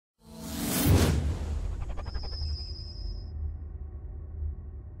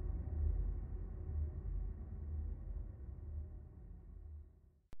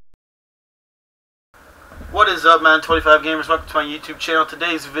What is up, man? 25 Gamers, welcome to my YouTube channel.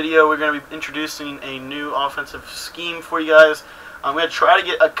 Today's video, we're going to be introducing a new offensive scheme for you guys. I'm going to try to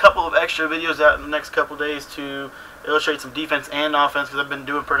get a couple of extra videos out in the next couple days to illustrate some defense and offense, because I've been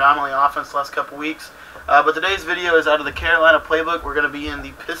doing predominantly offense the last couple weeks. But today's video is out of the Carolina playbook. We're going to be in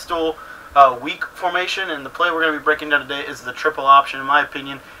the pistol weak formation, and the play we're going to be breaking down today is the triple option. In my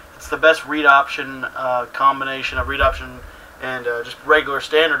opinion, it's the best read option combination of read option and just regular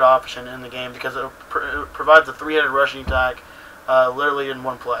standard option in the game, because it provides a three-headed rushing attack literally in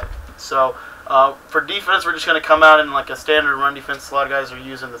one play. So for defense, we're just going to come out in like a standard run defense. A lot of guys are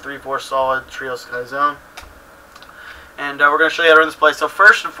using the 3-4 solid trio sky zone, and we're going to show you how to run this play. So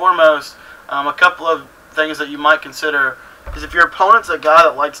first and foremost, a couple of things that you might consider is if your opponent's a guy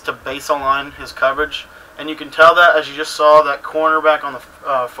that likes to base align his coverage, and you can tell that as you just saw that cornerback on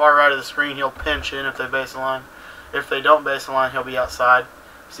the far right of the screen, he'll pinch in if they base align. If they don't base align, he'll be outside.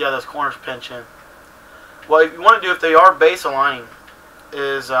 See how those corners pinch in? What you want to do if they are base aligning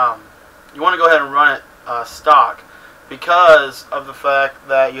is you want to go ahead and run it stock, because of the fact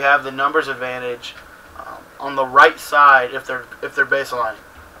that you have the numbers advantage on the right side if they're base aligning.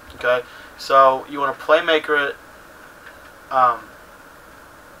 Okay, so you want to playmaker it.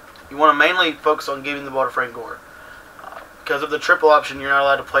 You want to mainly focus on giving the ball to Frank Gore. Because of the triple option, you're not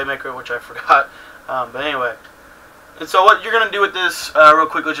allowed to playmaker it, which I forgot. But anyway. And so what you're going to do with this, real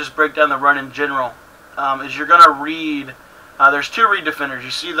quickly, just break down the run in general, is you're going to read, there's two read defenders.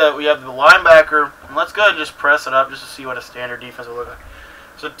 You see that we have the linebacker, and let's go ahead and just press it up just to see what a standard defense will look like.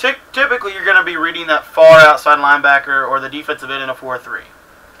 So typically you're going to be reading that far outside linebacker or the defensive end in a 4-3.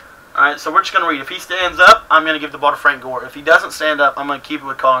 Alright, so we're just going to read. If he stands up, I'm going to give the ball to Frank Gore. If he doesn't stand up, I'm going to keep it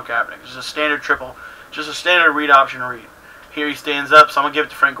with Colin Kaepernick. Just a standard triple, just a standard read option read. Here he stands up, so I'm going to give it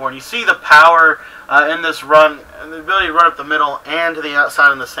to Frank Gore. And you see the power in this run, and the ability to run up the middle and to the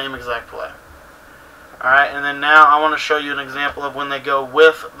outside in the same exact play. Alright, and then now I want to show you an example of when they go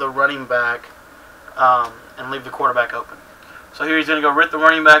with the running back and leave the quarterback open. So here he's going to go with the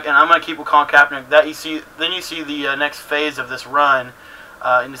running back, and I'm going to keep with Colin Kaepernick. Then you see the next phase of this run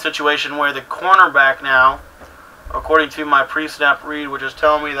in the situation where the cornerback now, according to my pre-snap read, which is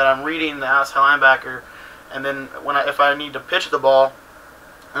telling me that I'm reading the outside linebacker, and then if I need to pitch the ball,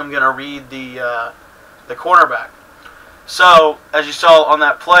 I'm going to read the cornerback. So as you saw on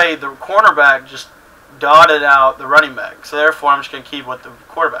that play, the cornerback just dotted out the running back. So therefore, I'm just going to keep with the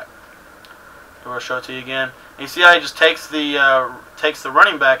quarterback. We'll show it to you again. And you see how he just takes the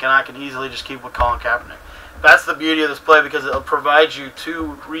running back, and I can easily just keep with Colin Kaepernick. That's the beauty of this play, because it'll provide you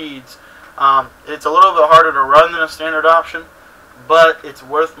two reads. It's a little bit harder to run than a standard option, but it's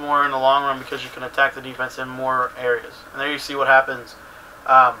worth more in the long run because you can attack the defense in more areas. And there you see what happens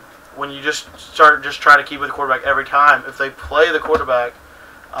when you just try to keep with the quarterback every time. If they play the quarterback,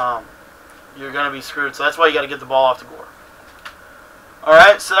 you're going to be screwed. So that's why you got to get the ball off to Gore.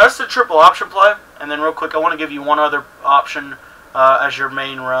 Alright, so that's the triple option play. And then real quick, I want to give you one other option as your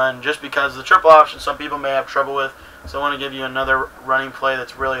main run, just because the triple option some people may have trouble with. So I want to give you another running play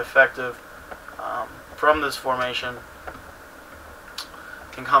that's really effective from this formation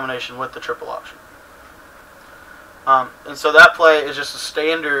in combination with the triple option. And so that play is just a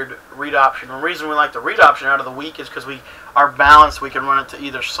standard read option. The reason we like the read option out of the weak is because we are balanced. We can run it to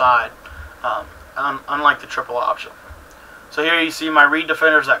either side, unlike the triple option. So here you see my read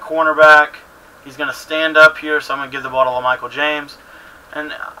defender is that cornerback. He's going to stand up here, so I'm going to give the ball to Michael James.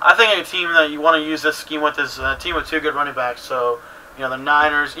 And I think a team that you want to use this scheme with is a team with two good running backs. So, you know, the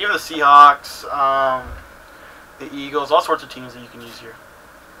Niners, even the Seahawks, the Eagles, all sorts of teams that you can use here.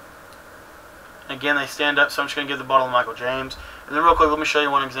 Again, they stand up, so I'm just going to give the ball to Michael James. And then real quick, let me show you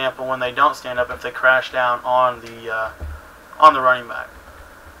one example when they don't stand up, if they crash down on the running back.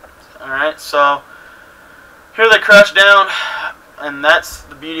 Alright, so here they crash down, and that's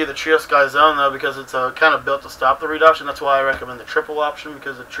the beauty of the trio sky zone, though, because it's kind of built to stop the read option. That's why I recommend the triple option,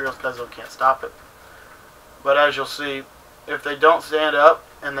 because the trio sky zone can't stop it. But as you'll see, if they don't stand up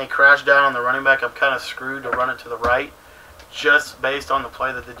and they crash down on the running back, I'm kind of screwed to run it to the right, just based on the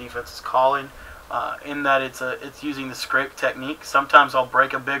play that the defense is calling. In that it's using the scrape technique. Sometimes I'll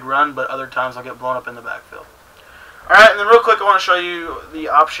break a big run, but other times I'll get blown up in the backfield. Alright, and then real quick, I want to show you the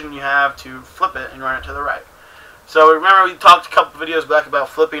option you have to flip it and run it to the right. So remember, we talked a couple videos back about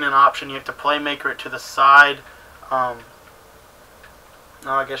flipping an option. You have to playmaker it to the side. No,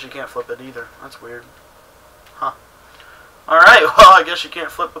 I guess you can't flip it either. That's weird. Huh. Alright, well, I guess you can't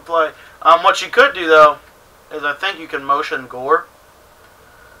flip the play. What you could do, though, is I think you can motion Gore.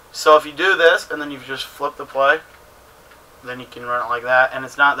 So if you do this, and then you just flip the play, then you can run it like that, and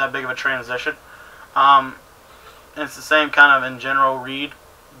it's not that big of a transition. And it's the same kind of in general read,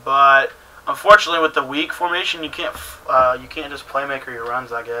 but Unfortunately, with the weak formation, you can't just playmaker your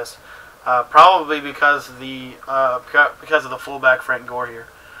runs, I guess. Probably because of the fullback Frank Gore here.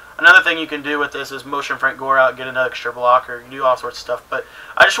 Another thing you can do with this is motion Frank Gore out, get an extra blocker. You can do all sorts of stuff. But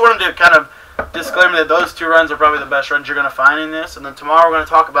I just wanted to kind of disclaimer that those 2 runs are probably the best runs you're going to find in this. And then tomorrow we're going to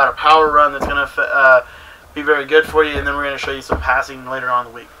talk about a power run that's going to be very good for you. And then we're going to show you some passing later on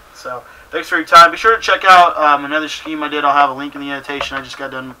in the week. So thanks for your time. Be sure to check out another scheme I did. I'll have a link in the annotation. I just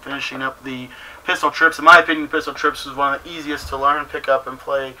got done finishing up the pistol trips. In my opinion, pistol trips is one of the easiest to learn, pick up, and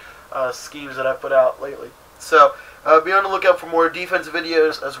play schemes that I've put out lately. So be on the lookout for more defensive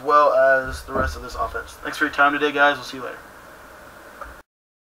videos as well as the rest of this offense. Thanks for your time today, guys. We'll see you later.